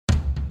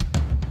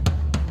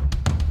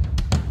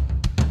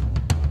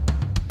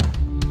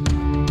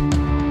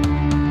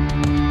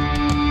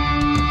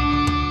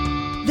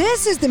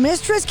This is the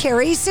Mistress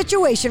Carrie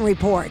Situation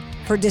Report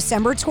for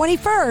December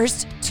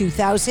 21st,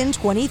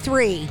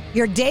 2023.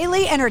 Your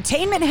daily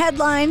entertainment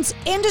headlines,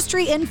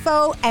 industry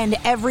info, and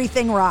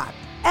everything rock.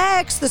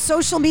 X, the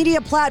social media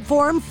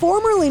platform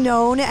formerly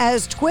known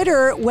as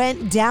Twitter,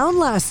 went down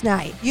last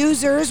night.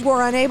 Users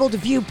were unable to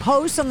view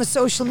posts on the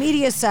social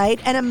media site,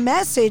 and a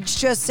message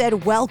just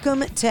said,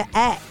 "Welcome to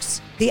X."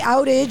 The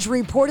outage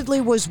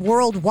reportedly was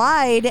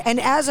worldwide, and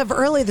as of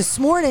early this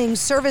morning,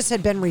 service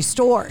had been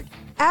restored.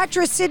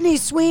 Actress Sydney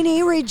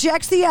Sweeney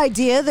rejects the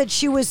idea that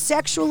she was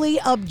sexually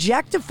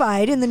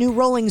objectified in the new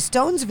Rolling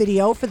Stones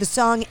video for the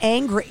song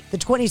Angry. The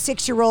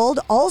 26-year-old,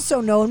 also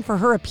known for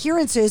her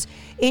appearances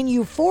in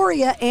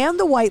Euphoria and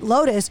The White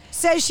Lotus,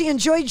 says she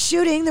enjoyed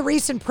shooting the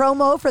recent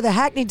promo for the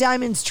Hackney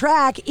Diamonds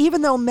track,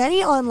 even though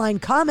many online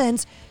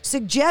comments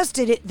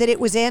suggested that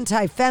it was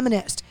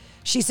anti-feminist.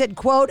 She said,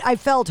 quote, "I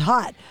felt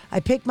hot. I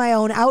picked my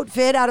own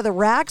outfit out of the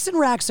racks and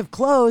racks of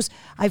clothes.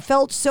 I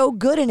felt so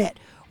good in it.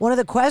 One of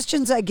the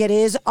questions I get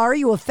is, are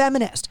you a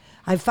feminist?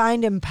 I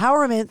find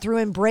empowerment through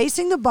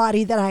embracing the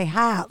body that I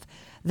have.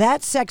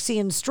 That's sexy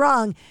and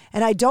strong,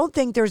 and I don't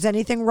think there's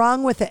anything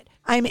wrong with it.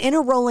 I'm in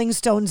a Rolling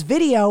Stones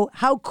video.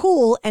 How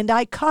cool and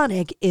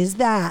iconic is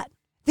that?"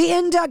 The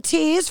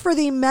inductees for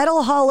the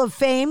Metal Hall of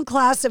Fame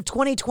class of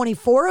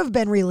 2024 have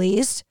been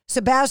released.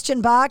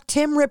 Sebastian Bach,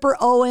 Tim Ripper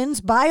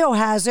Owens,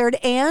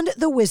 Biohazard, and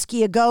the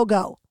Whiskey A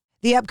Go-Go.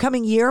 The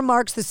upcoming year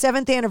marks the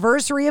 7th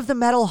anniversary of the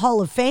Metal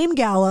Hall of Fame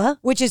Gala,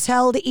 which is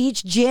held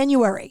each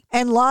January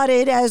and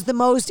lauded as the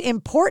most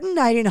important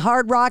night in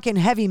hard rock and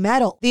heavy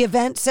metal. The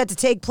event set to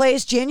take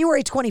place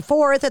January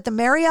 24th at the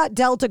Marriott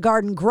Delta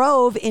Garden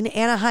Grove in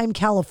Anaheim,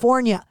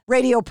 California.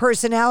 Radio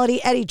personality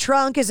Eddie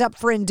Trunk is up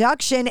for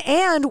induction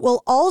and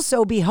will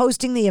also be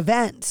hosting the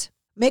event.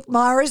 Mick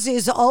Mars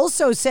is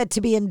also set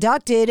to be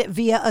inducted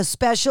via a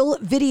special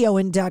video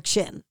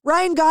induction.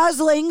 Ryan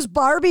Gosling's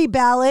Barbie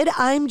ballad,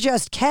 "I'm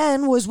Just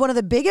Ken," was one of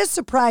the biggest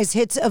surprise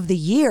hits of the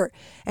year,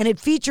 and it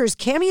features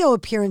cameo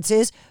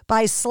appearances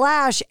by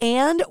Slash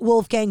and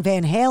Wolfgang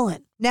Van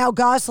Halen. Now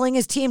Gosling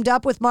has teamed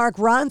up with Mark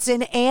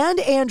Ronson and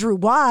Andrew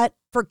Watt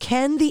for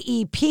Ken the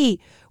EP,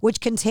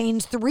 which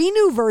contains 3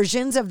 new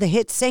versions of the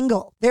hit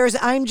single. There's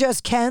I'm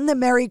Just Ken, the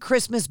Merry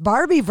Christmas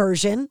Barbie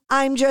version,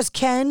 I'm Just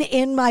Ken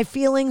in My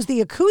Feelings,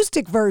 the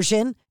acoustic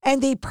version, and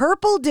the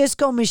Purple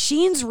Disco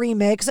Machines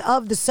remix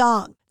of the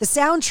song. The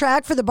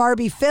soundtrack for the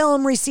Barbie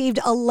film received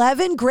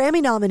 11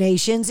 Grammy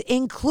nominations,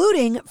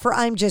 including for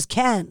I'm Just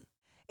Ken.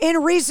 In a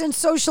recent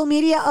social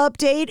media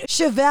update,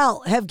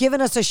 Chevelle have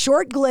given us a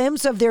short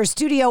glimpse of their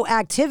studio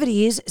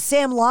activities.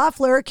 Sam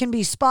Loeffler can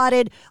be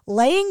spotted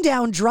laying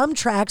down drum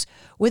tracks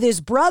with his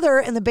brother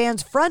and the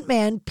band's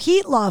frontman,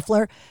 Pete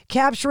Loeffler,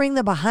 capturing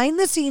the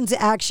behind-the-scenes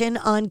action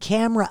on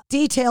camera.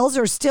 Details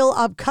are still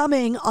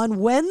upcoming on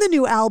when the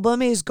new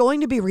album is going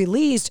to be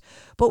released,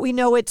 but we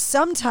know it's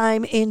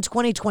sometime in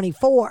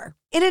 2024.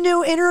 In a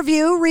new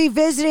interview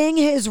revisiting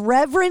his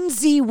Reverend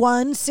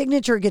Z1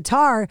 signature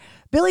guitar,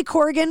 Billy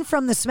Corgan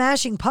from the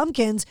Smashing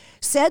Pumpkins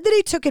said that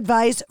he took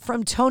advice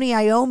from Tony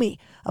Iommi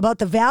about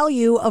the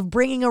value of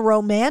bringing a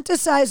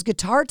romanticized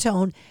guitar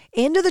tone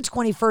into the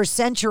 21st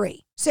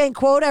century. Saying,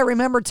 quote, "I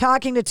remember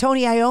talking to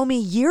Tony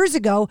Iommi years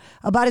ago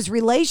about his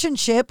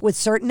relationship with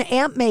certain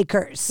amp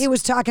makers. He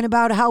was talking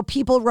about how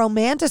people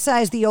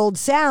romanticize the old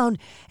sound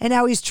and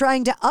how he's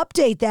trying to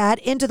update that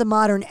into the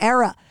modern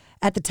era.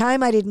 At the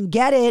time, I didn't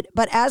get it,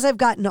 but as I've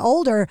gotten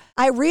older,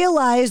 I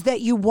realized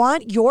that you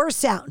want your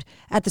sound.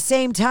 At the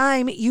same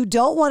time, you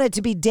don't want it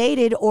to be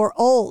dated or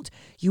old.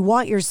 You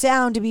want your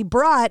sound to be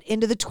brought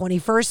into the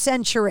 21st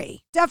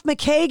century. Duff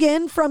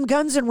McKagan from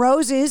Guns N'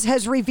 Roses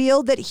has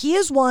revealed that he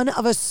is one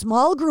of a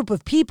small group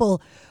of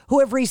people who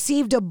have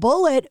received a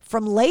bullet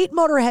from late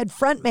Motorhead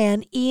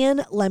frontman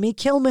Ian Lemmy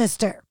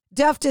Kilmister.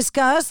 Duff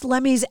discussed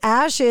Lemmy's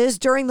ashes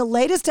during the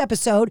latest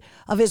episode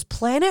of his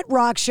Planet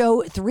Rock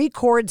show 3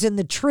 Chords and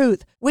the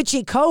Truth, which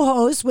he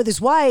co-hosts with his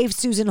wife,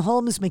 Susan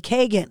Holmes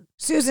McKagan.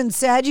 Susan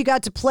said you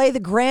got to play the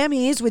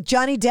Grammys with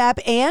Johnny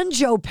Depp and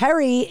Joe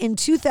Perry in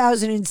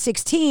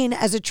 2016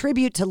 as a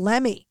tribute to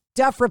Lemmy.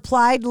 Duff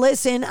replied,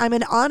 "Listen, I'm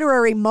an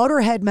honorary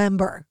Motorhead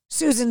member."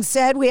 Susan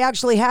said, "We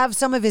actually have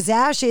some of his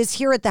ashes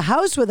here at the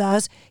house with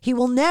us. He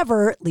will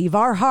never leave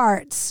our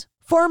hearts."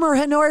 Former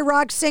Hanoi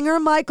rock singer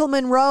Michael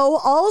Monroe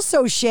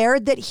also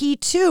shared that he,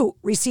 too,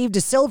 received a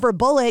silver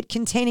bullet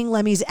containing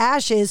Lemmy's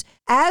ashes,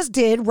 as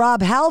did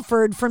Rob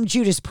Halford from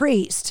Judas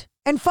Priest.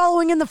 And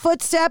following in the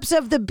footsteps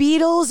of the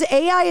Beatles'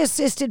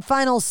 AI-assisted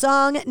final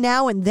song,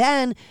 Now and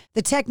Then,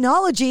 the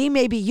technology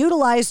may be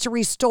utilized to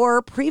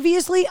restore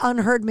previously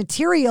unheard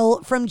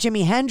material from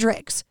Jimi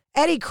Hendrix.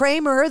 Eddie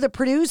Kramer, the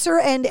producer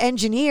and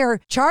engineer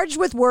charged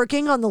with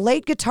working on the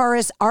late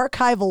guitarist's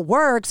archival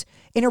works,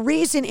 in a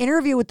recent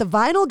interview with the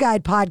Vinyl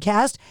Guide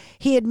podcast,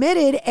 he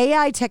admitted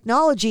AI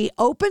technology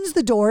opens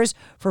the doors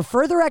for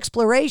further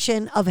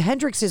exploration of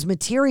Hendrix's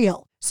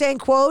material. saying,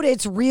 quote,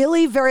 "It's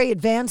really very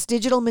advanced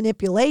digital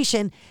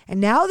manipulation, and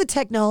now the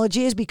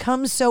technology has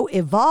become so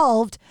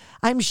evolved.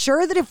 I'm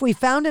sure that if we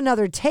found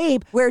another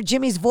tape where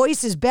Jimmy's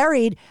voice is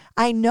buried,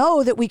 I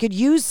know that we could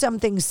use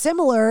something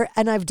similar,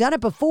 and I've done it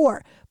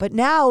before, but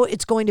now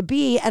it's going to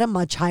be at a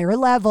much higher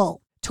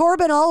level."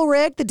 Torben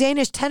Ulrich, the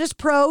Danish tennis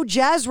pro,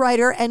 jazz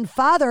writer, and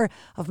father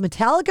of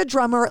Metallica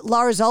drummer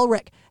Lars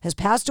Ulrich, has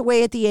passed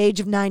away at the age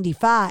of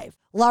 95.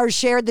 Lars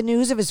shared the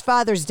news of his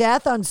father's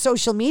death on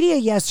social media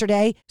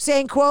yesterday,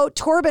 saying, quote,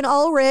 "Torben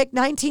Ulrich,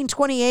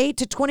 1928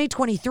 to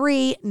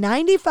 2023,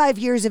 95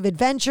 years of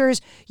adventures,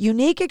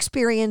 unique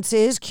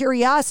experiences,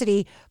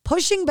 curiosity,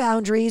 pushing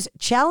boundaries,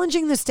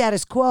 challenging the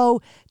status quo,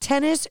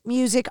 tennis,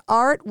 music,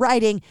 art,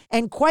 writing,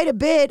 and quite a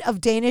bit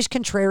of Danish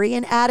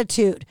contrarian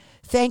attitude.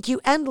 Thank you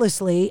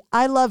endlessly.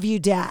 I love you,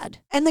 Dad."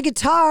 And the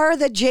guitar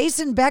that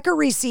Jason Becker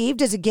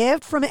received as a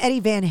gift from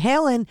Eddie Van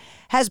Halen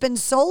has been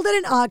sold at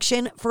an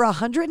auction for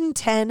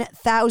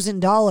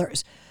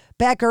 $110,000.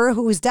 Becker,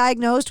 who was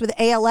diagnosed with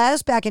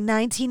ALS back in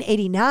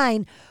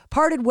 1989,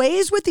 parted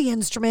ways with the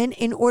instrument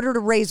in order to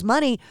raise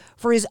money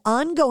for his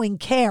ongoing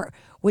care,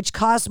 which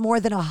costs more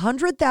than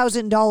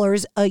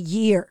 $100,000 a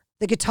year.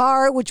 The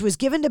guitar, which was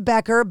given to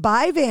Becker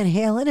by Van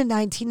Halen in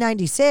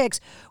 1996,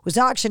 was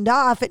auctioned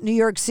off at New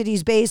York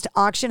City's based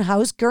auction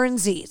house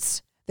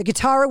Guernsey's. The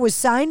guitar was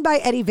signed by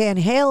Eddie Van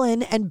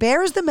Halen and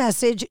bears the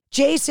message,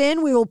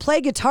 "Jason, we will play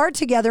guitar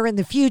together in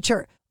the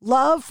future.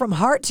 Love from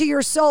heart to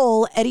your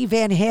soul, Eddie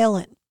Van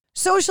Halen."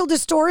 Social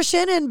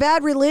Distortion and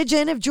Bad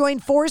Religion have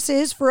joined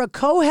forces for a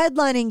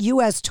co-headlining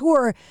U.S.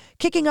 tour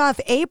kicking off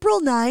April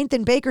 9th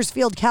in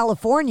Bakersfield,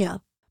 California.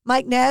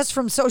 Mike Ness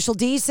from Social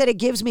D said, "It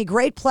gives me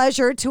great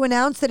pleasure to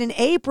announce that in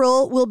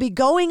April, we'll be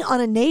going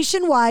on a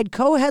nationwide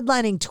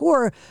co-headlining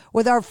tour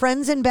with our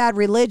friends in Bad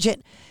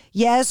Religion.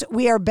 Yes,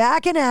 we are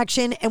back in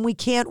action and we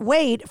can't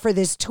wait for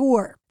this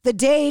tour." The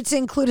dates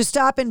include a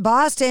stop in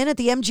Boston at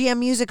the MGM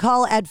Music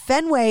Hall at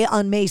Fenway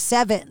on May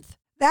 7th.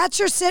 That's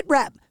your Sit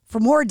Rep. For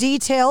more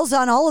details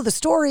on all of the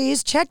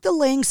stories, check the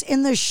links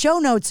in the show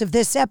notes of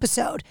this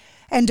episode.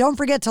 And don't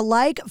forget to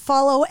like,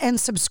 follow, and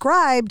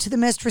subscribe to the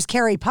Mistress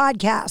Carrie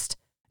podcast.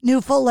 New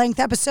full-length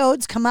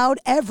episodes come out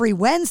every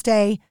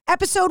Wednesday.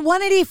 Episode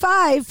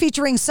 185,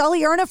 featuring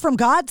Sully Erna from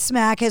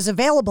Godsmack, is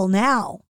available now.